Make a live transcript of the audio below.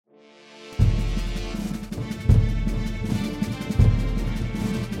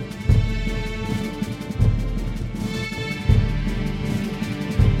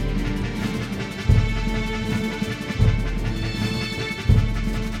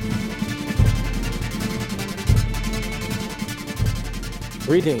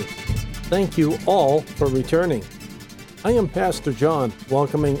Greetings. Thank you all for returning. I am Pastor John,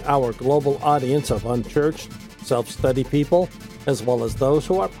 welcoming our global audience of unchurched, self-study people, as well as those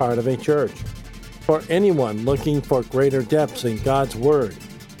who are part of a church. For anyone looking for greater depths in God's Word,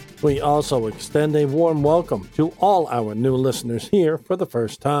 we also extend a warm welcome to all our new listeners here for the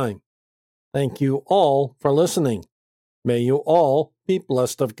first time. Thank you all for listening. May you all be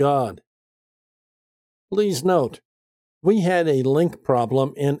blessed of God. Please note, we had a link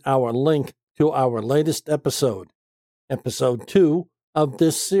problem in our link to our latest episode. Episode 2 of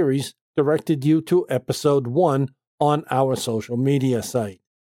this series directed you to Episode 1 on our social media site.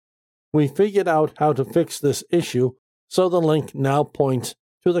 We figured out how to fix this issue, so the link now points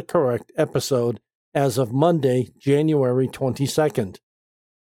to the correct episode as of Monday, January 22nd.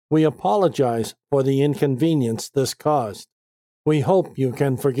 We apologize for the inconvenience this caused. We hope you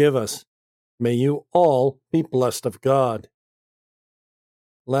can forgive us. May you all be blessed of God.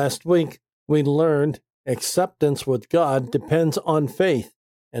 Last week, we learned acceptance with God depends on faith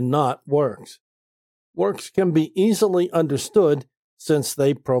and not works. Works can be easily understood since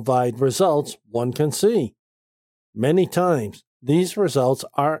they provide results one can see. Many times, these results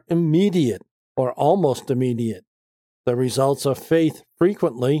are immediate or almost immediate. The results of faith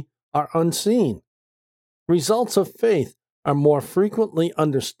frequently are unseen. Results of faith are more frequently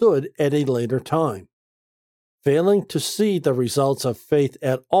understood at a later time. Failing to see the results of faith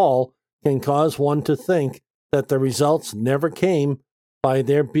at all can cause one to think that the results never came by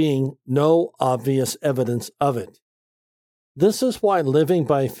there being no obvious evidence of it. This is why living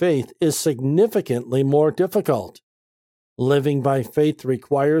by faith is significantly more difficult. Living by faith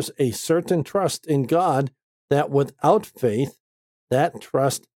requires a certain trust in God that without faith, that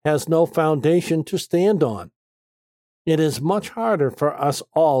trust has no foundation to stand on. It is much harder for us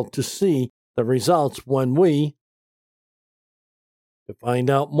all to see the results when we. To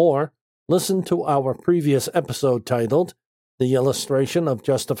find out more, listen to our previous episode titled The Illustration of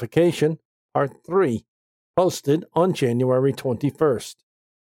Justification, Part-4, posted on January 21st.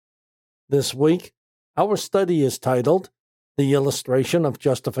 This week, our study is titled The Illustration of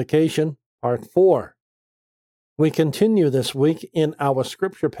Justification, Part-4. We continue this week in our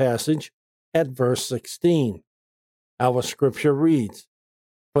scripture passage at verse 16. Our scripture reads,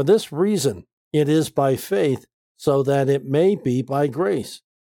 "For this reason it is by faith, so that it may be by grace,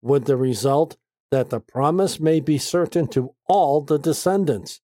 with the result that the promise may be certain to all the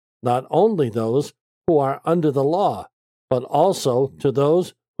descendants, not only those who are under the law, but also to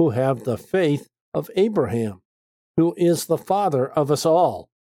those who have the faith of Abraham, who is the father of us all.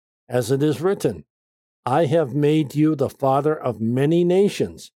 As it is written, I have made you the father of many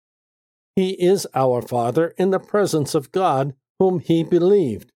nations. He is our Father in the presence of God, whom he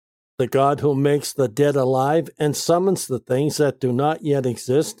believed, the God who makes the dead alive and summons the things that do not yet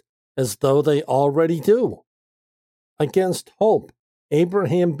exist as though they already do. Against hope,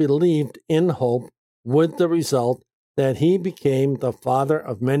 Abraham believed in hope, with the result that he became the father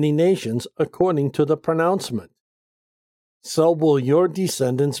of many nations according to the pronouncement. So will your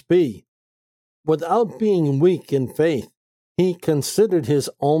descendants be. Without being weak in faith, he considered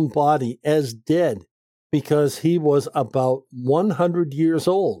his own body as dead because he was about 100 years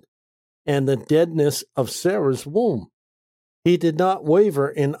old, and the deadness of Sarah's womb. He did not waver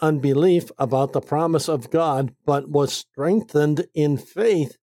in unbelief about the promise of God, but was strengthened in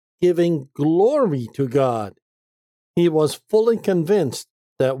faith, giving glory to God. He was fully convinced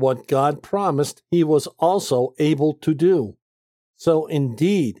that what God promised he was also able to do. So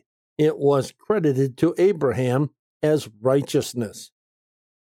indeed, it was credited to Abraham as righteousness.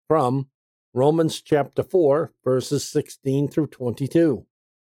 From Romans chapter 4, verses 16 through 22.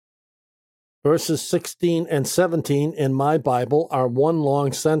 Verses 16 and 17 in my Bible are one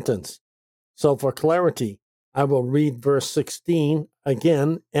long sentence. So for clarity, I will read verse 16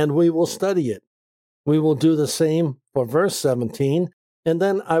 again and we will study it. We will do the same for verse 17, and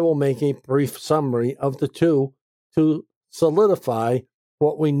then I will make a brief summary of the two to solidify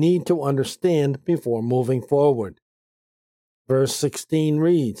what we need to understand before moving forward. Verse 16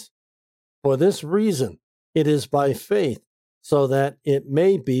 reads, For this reason it is by faith, so that it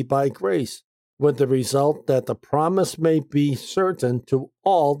may be by grace, with the result that the promise may be certain to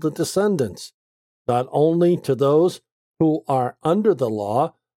all the descendants, not only to those who are under the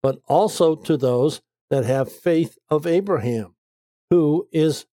law, but also to those that have faith of Abraham, who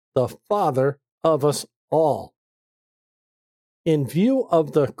is the father of us all. In view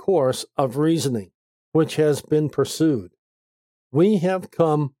of the course of reasoning which has been pursued, we have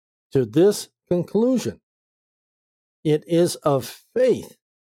come to this conclusion. It is of faith.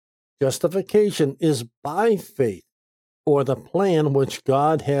 Justification is by faith or the plan which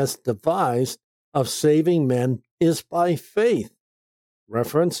God has devised of saving men is by faith.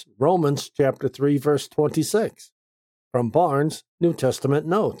 Reference Romans chapter 3, verse 26. From Barnes' New Testament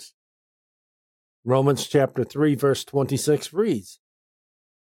Notes. Romans chapter 3, verse 26 reads,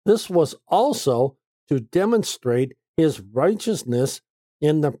 "This was also to demonstrate his righteousness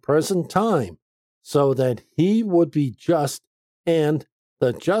in the present time, so that he would be just and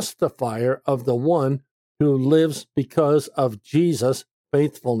the justifier of the one who lives because of Jesus'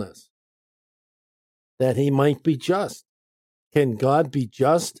 faithfulness." That he might be just. Can God be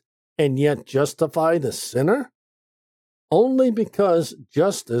just and yet justify the sinner? Only because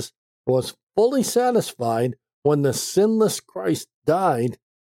justice was fully satisfied when the sinless Christ died,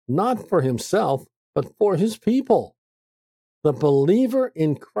 not for himself, but for his people. The believer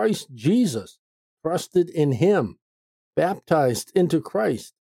in Christ Jesus, trusted in him, baptized into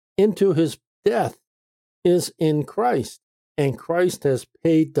Christ, into his death, is in Christ, and Christ has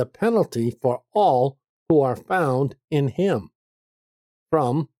paid the penalty for all who are found in him.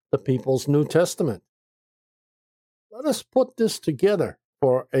 From the People's New Testament. Let us put this together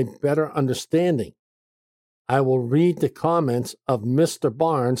for a better understanding. I will read the comments of Mr.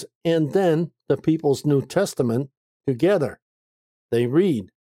 Barnes and then the People's New Testament together. They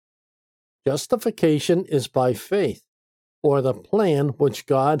read, "Justification is by faith, or the plan which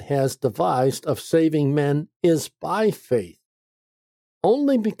God has devised of saving men is by faith.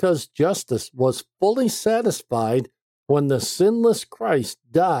 Only because justice was fully satisfied when the sinless Christ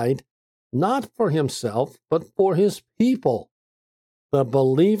died, not for himself, but for his people. The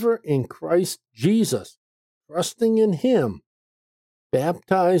believer in Christ Jesus, trusting in him,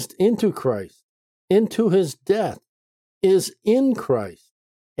 baptized into Christ, into his death, is in Christ,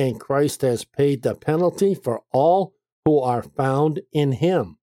 and Christ has paid the penalty for all who are found in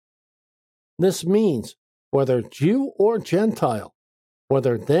him." This means, whether Jew or Gentile,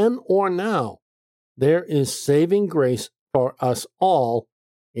 whether then or now, there is saving grace for us all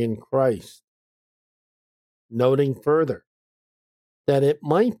in Christ. Noting further, that it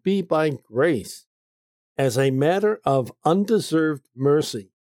might be by grace, as a matter of undeserved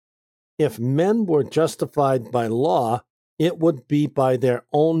mercy. If men were justified by law, it would be by their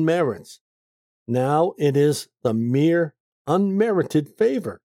own merits. Now it is the mere unmerited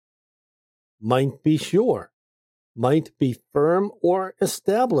favor. Might be sure, might be firm or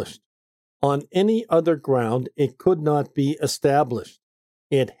established. On any other ground, it could not be established.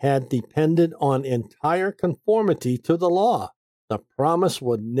 It had depended on entire conformity to the law. The promise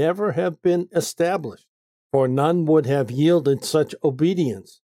would never have been established, for none would have yielded such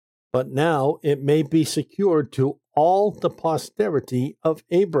obedience. But now it may be secured to all the posterity of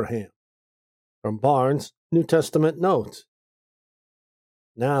Abraham. From Barnes' New Testament Notes.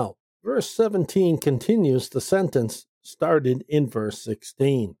 Now, verse 17 continues the sentence started in verse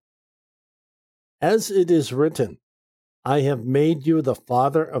 16. "As it is written, I have made you the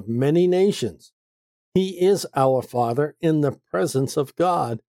father of many nations. He is our Father in the presence of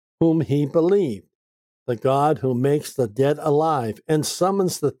God, whom he believed, the God who makes the dead alive and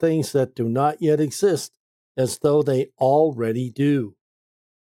summons the things that do not yet exist as though they already do."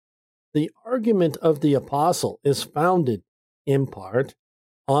 The argument of the apostle is founded, in part,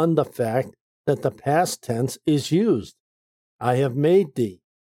 on the fact that the past tense is used, "I have made thee,"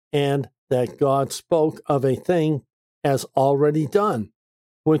 and that God spoke of a thing as already done,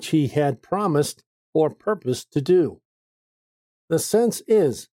 which he had promised or purposed to do. The sense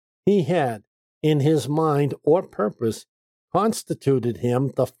is, he had, in his mind or purpose, constituted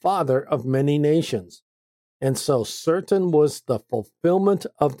him the father of many nations, and so certain was the fulfillment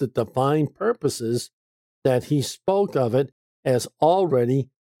of the divine purposes that he spoke of it as already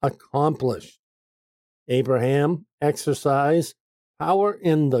accomplished. Abraham exercised power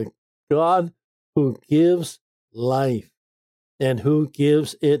in the God who gives life, and who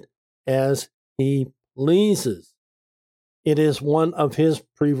gives it as he pleases. It is one of his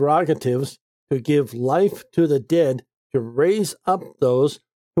prerogatives to give life to the dead, to raise up those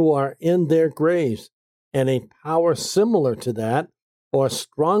who are in their graves, and a power similar to that, or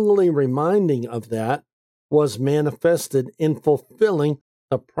strongly reminding of that, was manifested in fulfilling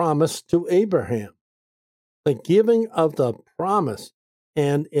the promise to Abraham. The giving of the promise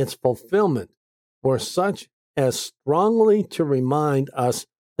and its fulfillment were such as strongly to remind us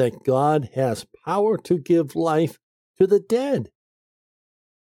that God has power to give life to the dead.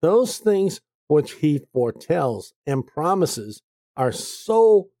 Those things which he foretells and promises are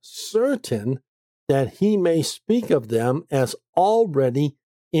so certain that he may speak of them as already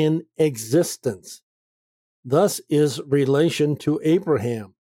in existence. Thus is relation to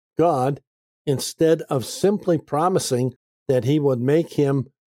Abraham. God instead of simply promising that he would make him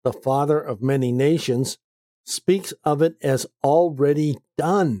the father of many nations, speaks of it as already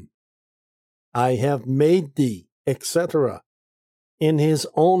done. I have made thee, etc. In his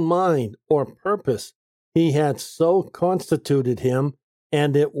own mind or purpose, he had so constituted him,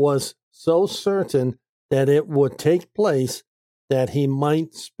 and it was so certain that it would take place that he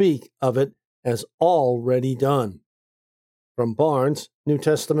might speak of it as already done. From Barnes' New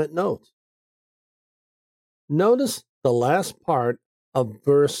Testament Notes. Notice the last part of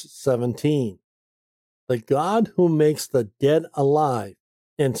verse 17. The God who makes the dead alive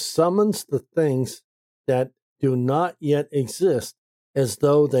and summons the things that do not yet exist as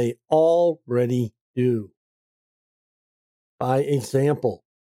though they already do. By example,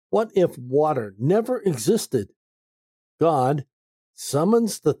 what if water never existed? God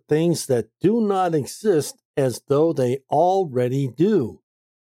summons the things that do not exist as though they already do.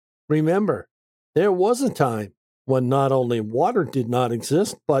 Remember, there was a time when not only water did not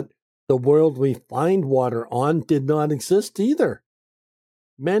exist, but the world we find water on did not exist either.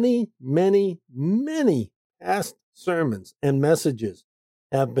 Many, many, many past sermons and messages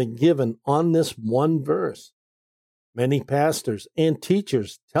have been given on this one verse. Many pastors and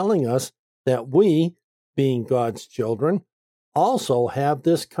teachers telling us that we, being God's children, also have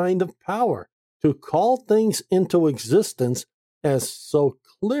this kind of power to call things into existence as so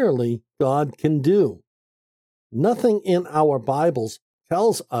clearly God can do. Nothing in our Bibles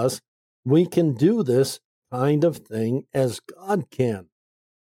tells us we can do this kind of thing as God can.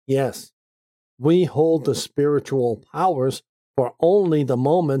 Yes, we hold the spiritual powers for only the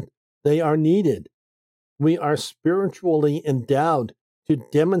moment they are needed. We are spiritually endowed to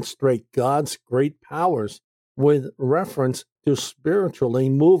demonstrate God's great powers with reference to spiritually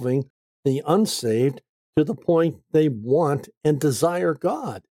moving the unsaved to the point they want and desire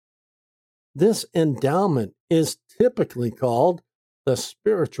God. This endowment is typically called the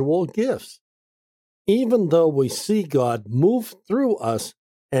spiritual gifts. Even though we see God move through us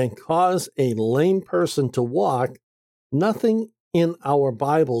and cause a lame person to walk, nothing in our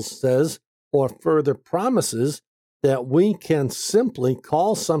Bible says or further promises that we can simply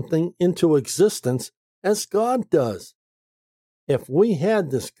call something into existence as God does. If we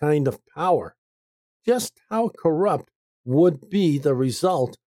had this kind of power, just how corrupt would be the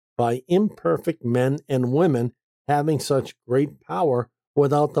result by imperfect men and women having such great power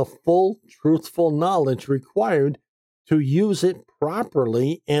without the full, truthful knowledge required to use it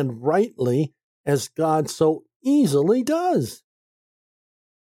properly and rightly as God so easily does.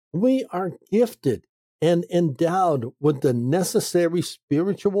 We are gifted and endowed with the necessary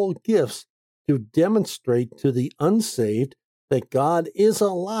spiritual gifts to demonstrate to the unsaved that God is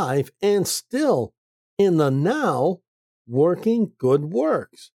alive and still, in the now, working good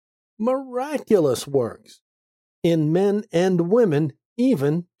works, miraculous works, in men and women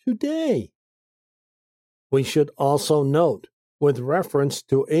even today. We should also note, with reference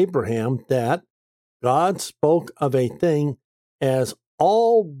to Abraham, that God spoke of a thing as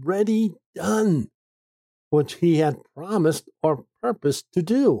already done, which he had promised or purposed to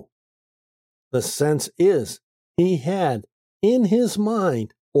do. The sense is, he had, in his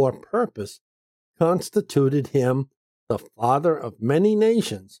mind or purpose, constituted him the father of many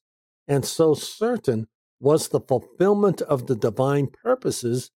nations, and so certain was the fulfillment of the divine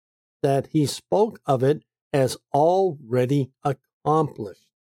purposes that he spoke of it as already accomplished.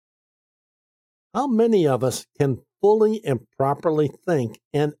 How many of us can fully and properly think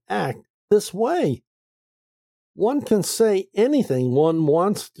and act this way? One can say anything one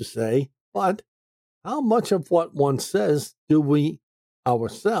wants to say, but how much of what one says do we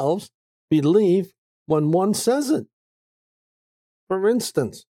ourselves believe when one says it? For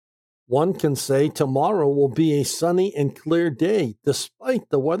instance, one can say tomorrow will be a sunny and clear day despite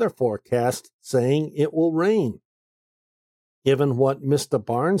the weather forecast saying it will rain. Given what Mr.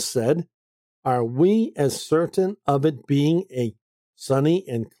 Barnes said, are we as certain of it being a sunny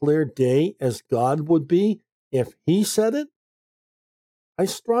and clear day as God would be if he said it? I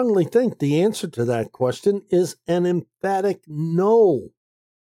strongly think the answer to that question is an emphatic no.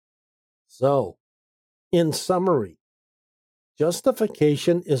 So, in summary,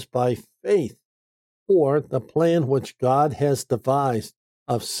 justification is by faith, or the plan which God has devised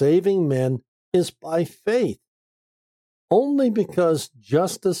of saving men is by faith. Only because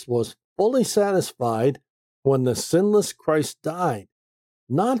justice was fully satisfied when the sinless Christ died,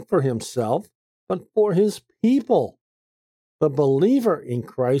 not for himself, but for his people. The believer in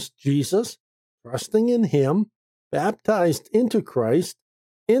Christ Jesus, trusting in him, baptized into Christ,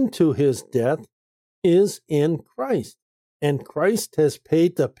 into his death, is in Christ, and Christ has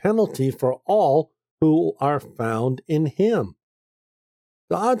paid the penalty for all who are found in him.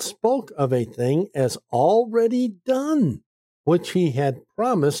 God spoke of a thing as already done, which he had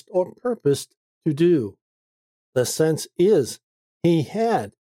promised or purposed to do. The sense is, he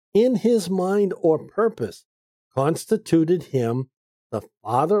had, in his mind or purpose, constituted him the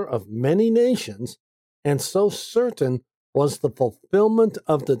father of many nations, and so certain was the fulfillment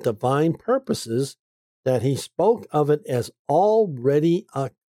of the divine purposes that he spoke of it as already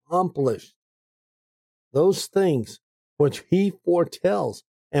accomplished. Those things which he foretells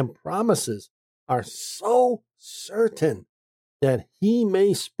and promises are so certain that he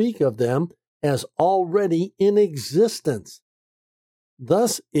may speak of them as already in existence.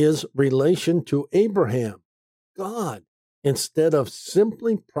 Thus is relation to Abraham. God, instead of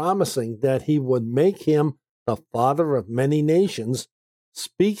simply promising that he would make him the father of many nations,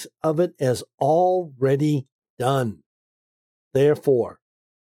 speaks of it as already done. Therefore,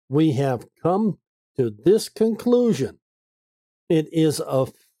 we have come to this conclusion. It is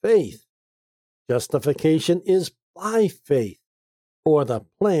of faith. Justification is by faith, or the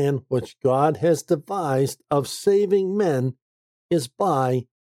plan which God has devised of saving men is by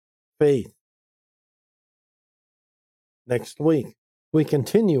faith. Next week, we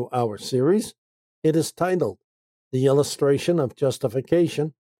continue our series. It is titled, The Illustration of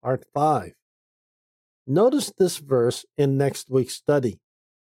Justification, Part 5. Notice this verse in next week's study.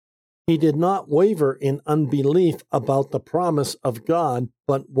 He did not waver in unbelief about the promise of God,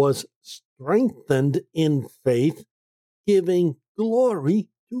 but was strengthened in faith, giving glory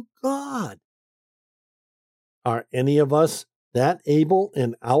to God. Are any of us that able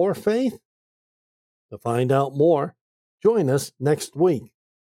in our faith? To find out more, join us next week.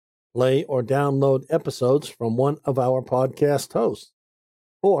 Play or download episodes from one of our podcast hosts,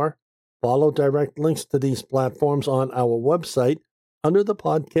 or follow direct links to these platforms on our website under the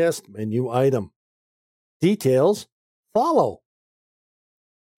podcast menu item. Details follow.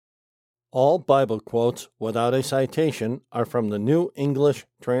 All Bible quotes without a citation are from the New English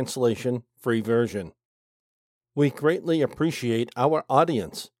Translation Free Version. We greatly appreciate our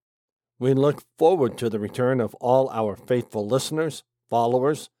audience. We look forward to the return of all our faithful listeners,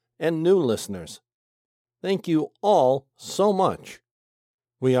 followers, and new listeners. Thank you all so much.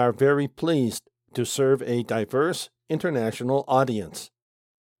 We are very pleased to serve a diverse international audience.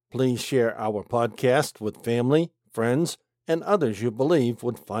 Please share our podcast with family, friends, and others you believe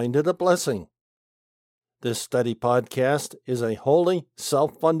would find it a blessing. This study podcast is a wholly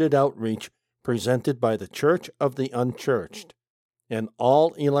self-funded outreach presented by the Church of the Unchurched, an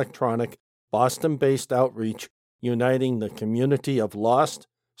all-electronic, Boston-based outreach uniting the community of lost,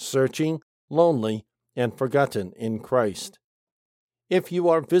 searching, lonely, and forgotten in Christ. If you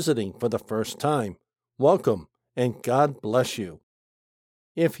are visiting for the first time, welcome and God bless you.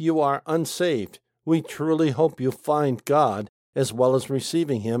 If you are unsaved, we truly hope you find God as well as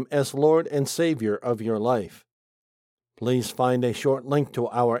receiving Him as Lord and Savior of your life. Please find a short link to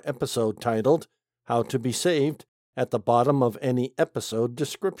our episode titled, How to Be Saved, at the bottom of any episode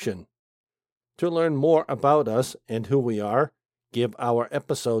description. To learn more about us and who we are, give our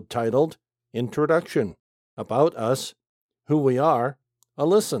episode titled, Introduction, About Us, Who We Are, a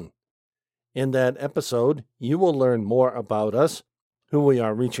listen. In that episode, you will learn more about us, who we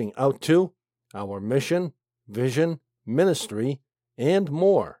are reaching out to, our mission, vision, ministry, and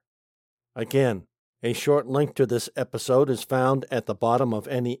more. Again, a short link to this episode is found at the bottom of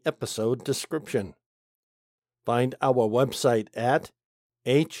any episode description. Find our website at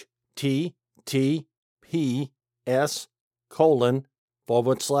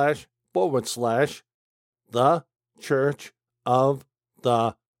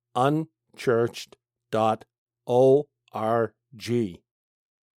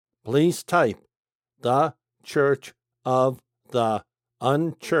Please type The Church of the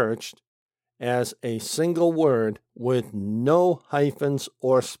Unchurched as a single word with no hyphens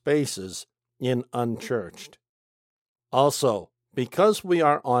or spaces in unchurched. Also, because we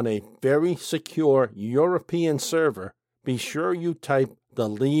are on a very secure European server, be sure you type the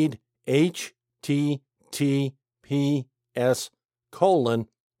lead https://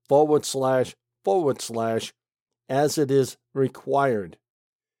 as it is required.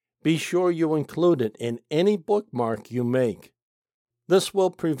 Be sure you include it in any bookmark you make. This will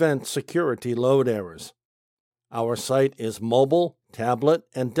prevent security load errors. Our site is mobile, tablet,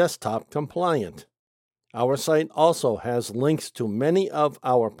 and desktop compliant. Our site also has links to many of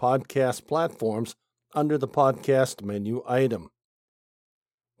our podcast platforms under the podcast menu item.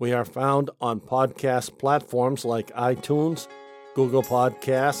 We are found on podcast platforms like iTunes, Google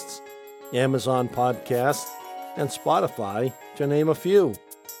Podcasts, Amazon Podcasts, and Spotify, to name a few.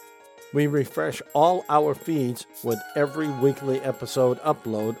 We refresh all our feeds with every weekly episode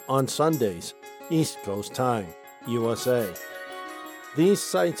upload on Sundays, East Coast Time, USA. These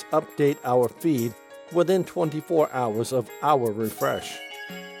sites update our feed within 24 hours of our refresh.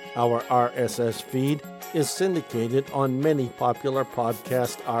 Our RSS feed is syndicated on many popular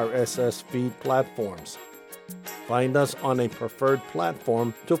podcast RSS feed platforms. Find us on a preferred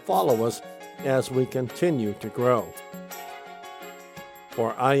platform to follow us as we continue to grow.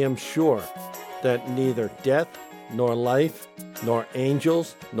 For I am sure that neither death, nor life, nor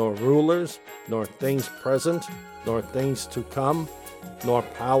angels, nor rulers, nor things present, nor things to come, nor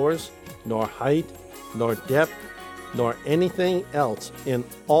powers, nor height, nor depth, nor anything else in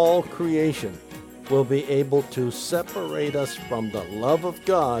all creation will be able to separate us from the love of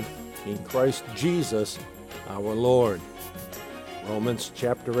God in Christ Jesus our Lord. Romans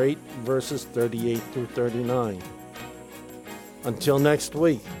chapter 8, verses 38 through 39. Until next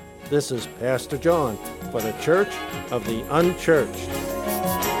week, this is Pastor John for the Church of the Unchurched.